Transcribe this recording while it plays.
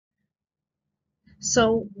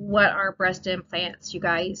So, what are breast implants, you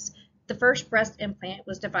guys? The first breast implant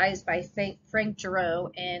was devised by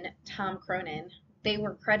Frank-Gero and Tom Cronin. They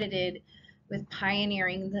were credited with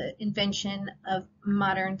pioneering the invention of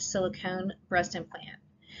modern silicone breast implant.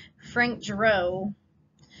 Frank-Gero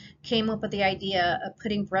came up with the idea of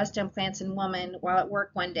putting breast implants in women while at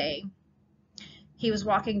work one day. He was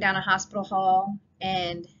walking down a hospital hall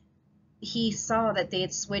and he saw that they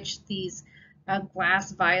had switched these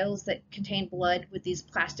glass vials that contained blood with these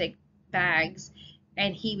plastic bags,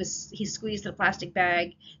 and he squeezed the plastic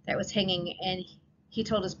bag that was hanging, and he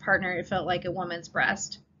told his partner it felt like a woman's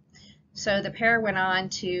breast. So the pair went on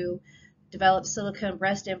to develop silicone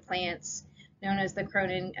breast implants known as the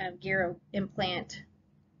Cronin-gero implant,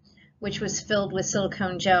 which was filled with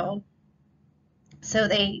silicone gel. So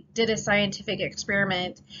they did a scientific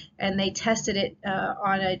experiment and they tested it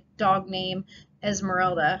on a dog named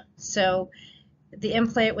Ezmerelda. So the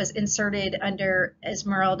implant was inserted under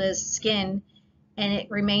Ezmerelda's skin and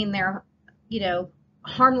it remained there,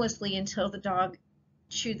 harmlessly until the dog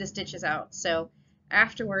chewed the stitches out. So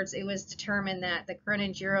afterwards, it was determined that the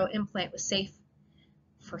Cronin-gero implant was safe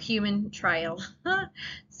for human trial.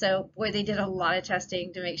 So, boy, they did a lot of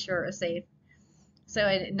testing to make sure it was safe. So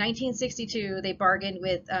in 1962, they bargained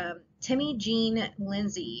with Timmy Jene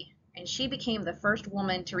Lindsey, and she became the first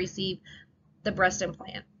woman to receive the breast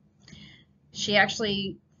implant. She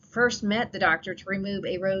actually first met the doctor to remove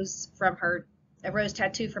a rose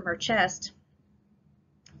tattoo from her chest,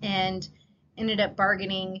 and ended up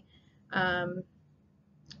bargaining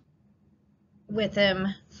with him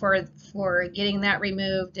for getting that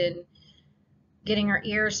removed and getting her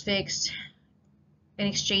ears fixed in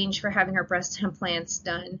exchange for having her breast implants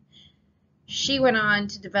done. She went on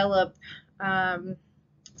to develop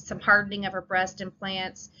some hardening of her breast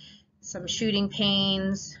implants, some shooting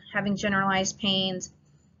pains, having generalized pains,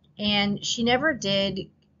 and she never did,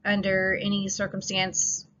 under any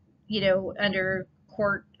circumstance, under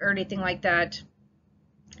court or anything like that,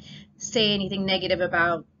 say anything negative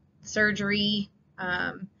about surgery.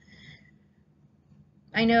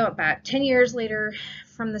 I know about 10 years later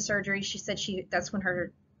from the surgery, she said that's when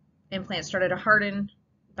her implant started to harden.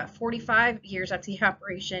 About 45 years after the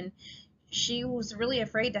operation, she was really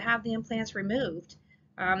afraid to have the implants removed,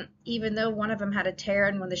 even though one of them had a tear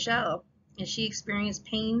in the shell, and she experienced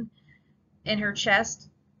pain in her chest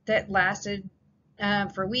that lasted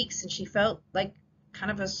for weeks, and she felt like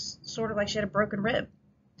sort of like she had a broken rib.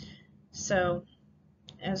 So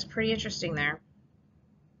it was pretty interesting there.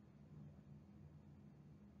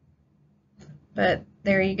 But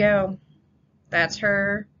there you go. That's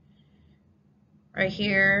her right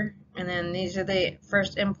here. And then these are the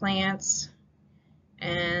first implants.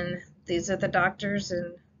 And these are the doctors.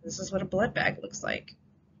 And this is what a blood bag looks like.